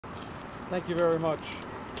Thank you very much.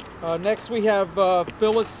 Next we have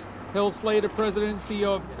Phyllis Hill Slater, President and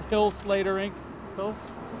CEO of Hill Slater Inc. Phyllis?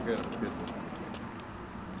 Good.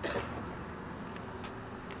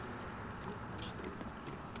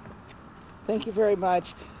 Thank you very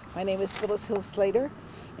much. My name is Phyllis Hill Slater,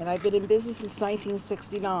 and I've been in business since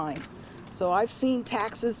 1969. So I've seen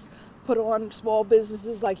taxes put on small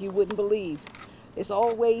businesses like you wouldn't believe. It's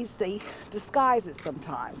always, they disguise it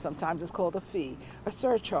sometimes. Sometimes it's called a fee, a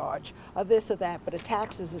surcharge, a this or that, but a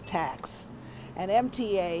tax is a tax. And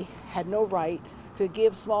MTA had no right to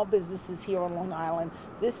give small businesses here on Long Island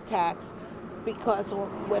this tax, because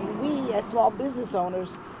when we as small business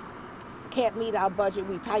owners can't meet our budget,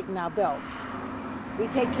 we tighten our belts. We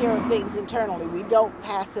take care of things internally. We don't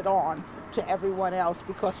pass it on to everyone else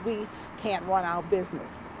because we can't run our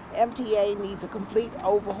business. MTA needs a complete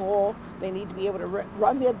overhaul. They need to be able to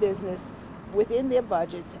run their business within their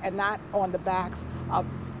budgets and not on the backs of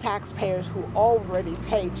taxpayers who already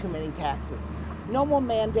pay too many taxes. No more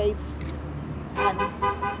mandates, and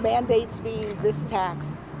mandates being this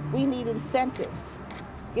tax. We need incentives.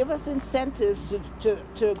 Give us incentives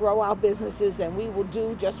to grow our businesses, and we will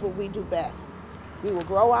do just what we do best. We will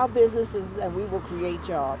grow our businesses and we will create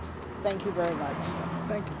jobs. Thank you very much.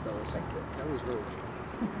 Thank you, Phyllis. Thank you. That was very good.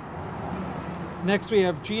 Next we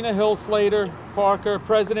have Gina Hill Slater Parker,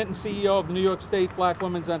 President and CEO of New York State Black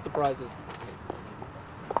Women's Enterprises.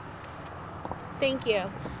 Thank you.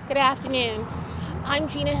 Good afternoon. I'm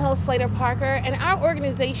Gina Hill Slater Parker, and our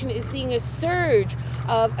organization is seeing a surge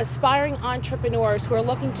of aspiring entrepreneurs who are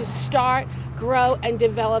looking to start, grow, and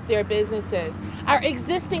develop their businesses. Our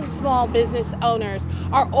existing small business owners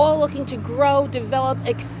are all looking to grow, develop,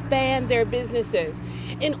 expand their businesses.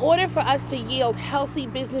 In order for us to yield healthy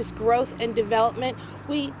business growth and development,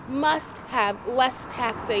 we must have less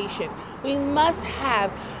taxation. We must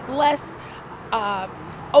have less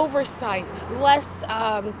oversight, less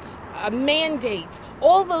mandates.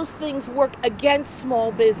 All those things work against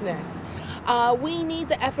small business. We need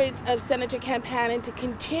the efforts of Senator Kemp Hannon to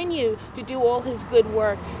continue to do all his good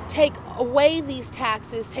work, take away these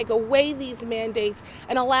taxes, take away these mandates,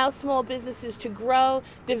 and allow small businesses to grow,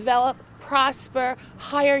 develop, prosper,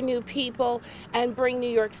 hire new people, and bring New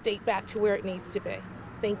York State back to where it needs to be.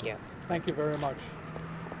 Thank you. Thank you very much.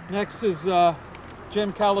 Next is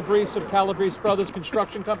Jim Calabrese of Calabrese Brothers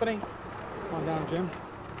Construction Company. Come on down, Jim.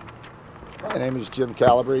 My name is Jim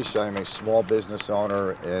Calabrese. I'm a small business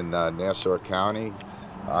owner in Nassau County.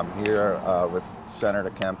 I'm here with Senator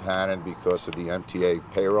Kemp Hannon because of the MTA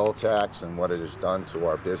payroll tax and what it has done to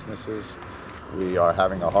our businesses. We are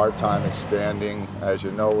having a hard time expanding. As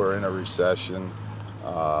you know, we're in a recession.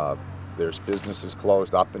 There's businesses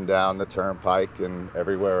closed up and down the turnpike and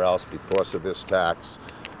everywhere else because of this tax.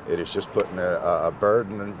 It is just putting a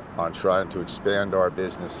burden on trying to expand our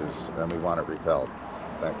businesses, and we want it repelled.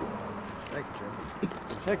 Thank you. Thank you, Jim.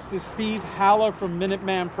 Next is Steve Haller from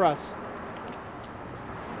Minuteman Press.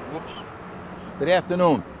 Oops. Good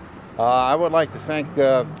afternoon. I would like to thank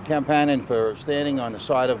Kemp Hannon for standing on the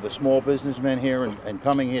side of the small businessmen here and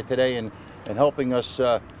coming here today and helping us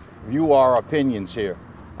view our opinions here.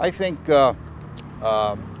 I think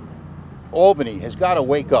Albany has got to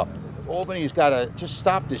wake up. Albany's got to just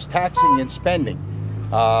stop this taxing and spending.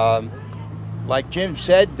 Like Jim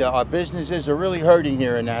said, our businesses are really hurting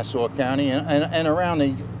here in Nassau County and around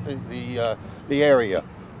the area.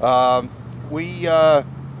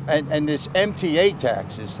 And this MTA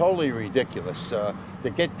tax is totally ridiculous. To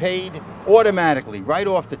get paid automatically right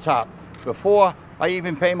off the top before I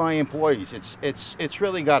even pay my employees. It's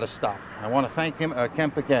really got to stop. I want to thank him,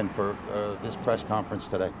 Kemp again for this press conference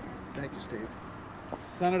today. Thank you, Steve.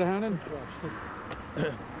 Senator Hannon?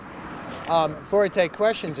 Before I take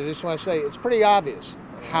questions, I just want to say it's pretty obvious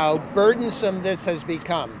how burdensome this has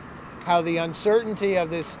become, how the uncertainty of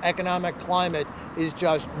this economic climate is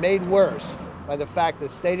just made worse by the fact the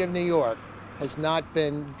state of New York has not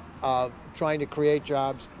been trying to create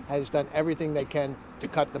jobs, has done everything they can to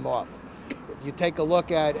cut them off. If you take a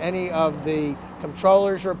look at any of the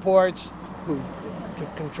comptroller's reports,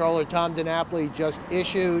 Comptroller Tom DiNapoli just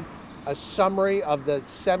issued a summary of the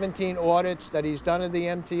 17 audits that he's done of the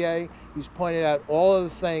MTA. He's pointed out all of the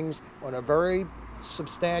things on a very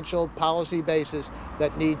substantial policy basis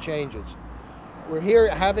that need changes. We're here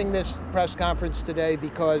having this press conference today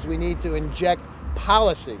because we need to inject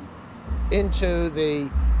policy into the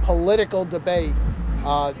political debate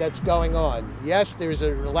that's going on. Yes, there's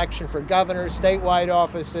an election for governor, statewide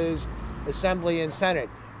offices, assembly and senate,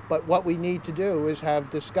 but what we need to do is have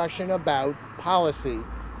discussion about policy,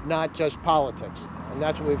 not just politics, and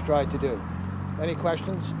that's what we've tried to do. Any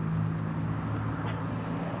questions?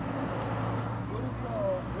 What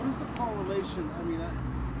is the correlation correlation? I mean,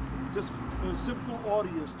 just for a simple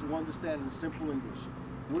audience to understand in simple English,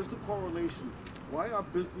 what is the correlation? Why are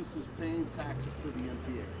businesses paying taxes to the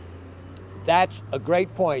MTA? That's a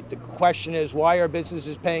great point. The question is, why are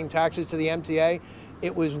businesses paying taxes to the MTA?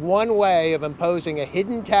 It was one way of imposing a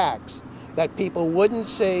hidden tax that people wouldn't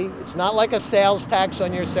see. It's not like a sales tax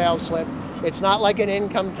on your sales slip. It's not like an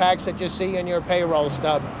income tax that you see in your payroll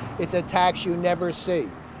stub. It's a tax you never see.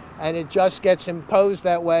 And it just gets imposed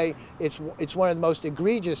that way. It's one of the most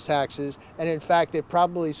egregious taxes, and in fact, it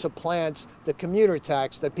probably supplants the commuter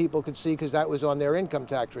tax that people could see because that was on their income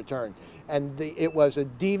tax return. And it was a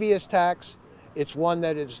devious tax. It's one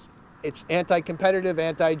that it's anti-competitive,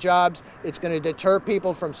 anti-jobs. It's going to deter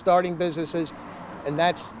people from starting businesses, and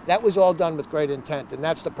that was all done with great intent, and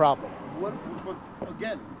that's the problem. But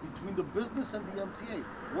again, between the business and the MTA,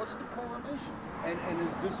 what's the correlation? And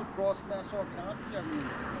is this across Nassau County? I mean,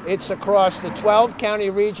 it's across the 12-county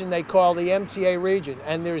region they call the MTA region,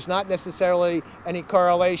 and there's not necessarily any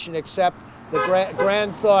correlation except the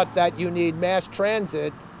grand thought that you need mass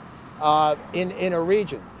transit in a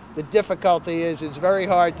region. The difficulty is it's very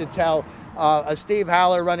hard to tell a Steve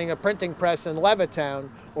Haller running a printing press in Levittown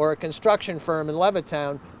or a construction firm in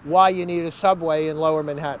Levittown why you need a subway in Lower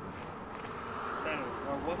Manhattan. Senator,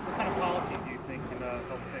 what kind of policy do you think can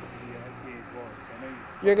help fix the MTA's woes? I know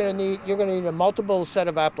You're going to need a multiple set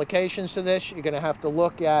of applications to this. You're going to have to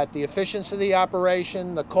look at the efficiency of the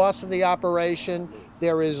operation, the cost of the operation.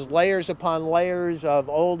 There is layers upon layers of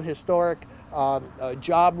old historic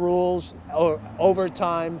job rules,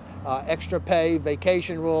 overtime, extra pay,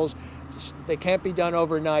 vacation rules. They can't be done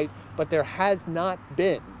overnight, but there has not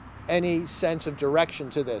been any sense of direction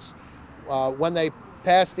to this. When they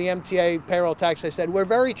passed the MTA payroll tax, they said, we're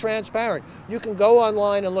very transparent. You can go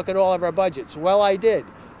online and look at all of our budgets. Well, I did.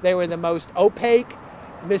 They were the most opaque,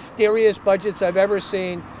 mysterious budgets I've ever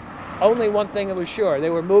seen. Only one thing that was sure, they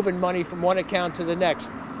were moving money from one account to the next.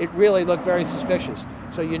 It really looked very suspicious.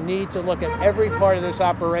 So you need to look at every part of this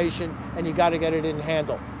operation, and you got to get it in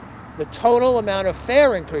handle. The total amount of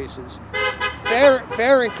fare increases,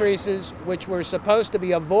 which were supposed to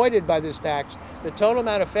be avoided by this tax, the total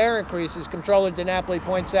amount of fare increases, Comptroller DiNapoli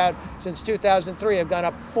points out, since 2003 have gone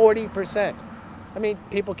up 40%. I mean,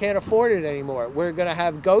 people can't afford it anymore. We're going to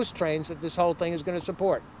have ghost trains that this whole thing is going to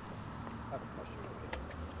support.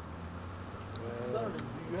 Senator, do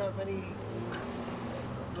you have any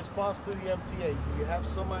response to the MTA? Do you have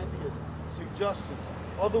some ideas, suggestions,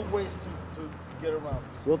 other ways to get around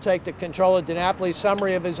this? We'll take the Comptroller DiNapoli's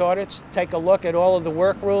summary of his audits, take a look at all of the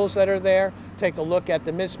work rules that are there, take a look at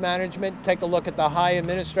the mismanagement, take a look at the high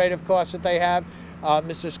administrative costs that they have.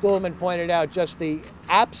 Mr. Schoolman pointed out just the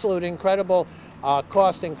absolute incredible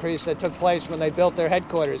cost increase that took place when they built their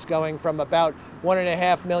headquarters, going from about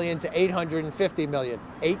 $1.5 million to $850 million.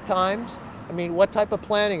 8 times? I mean, what type of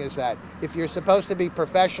planning is that? If you're supposed to be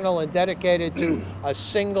professional and dedicated to a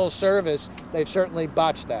single service, they've certainly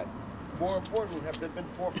botched that. More importantly, have they been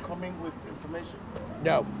forthcoming with information?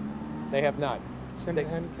 No, they have not. Senator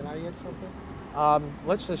Hannon, can I add something?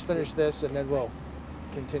 Let's just finish this and then we'll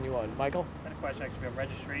continue on. Michael? I had a question actually about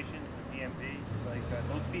registration, the DMV, like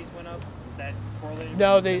those fees went up. Is that correlated?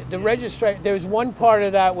 No, the registration, there's one part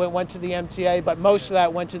of that went to the MTA, but most of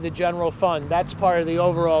that went to the general fund. That's part of the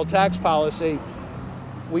overall tax policy.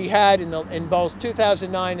 We had in both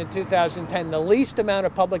 2009 and 2010 the least amount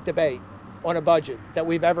of public debate on a budget that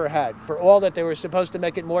we've ever had. For all that they were supposed to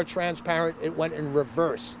make it more transparent, it went in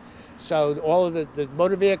reverse. So all of the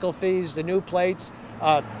motor vehicle fees, the new plates,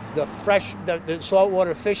 the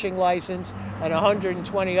saltwater fishing license, and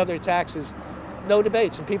 120 other taxes, no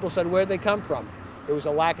debates. And people said, where'd they come from? It was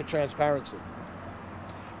a lack of transparency.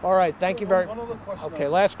 All right, thank you very much. One other question. Okay,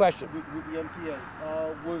 last question. With the MTA,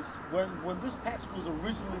 was when this tax was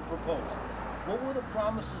originally proposed, what were the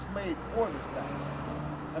promises made for this tax?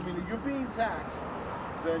 I mean, if you're being taxed,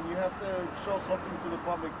 then you have to show something to the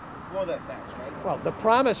public for that tax, right? Well, the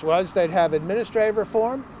promise was they'd have administrative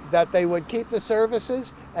reform, that they would keep the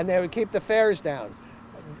services, and they would keep the fares down.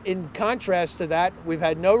 In contrast to that, we've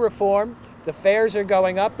had no reform. The fares are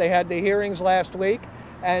going up. They had the hearings last week,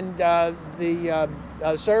 and the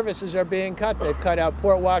services are being cut. They've cut out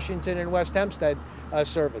Port Washington and West Hempstead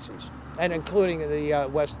services, and including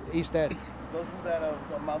the East End. Doesn't that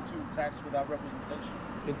amount to tax without representation?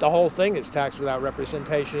 The whole thing is tax without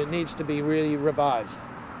representation. It needs to be really revised.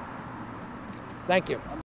 Thank you.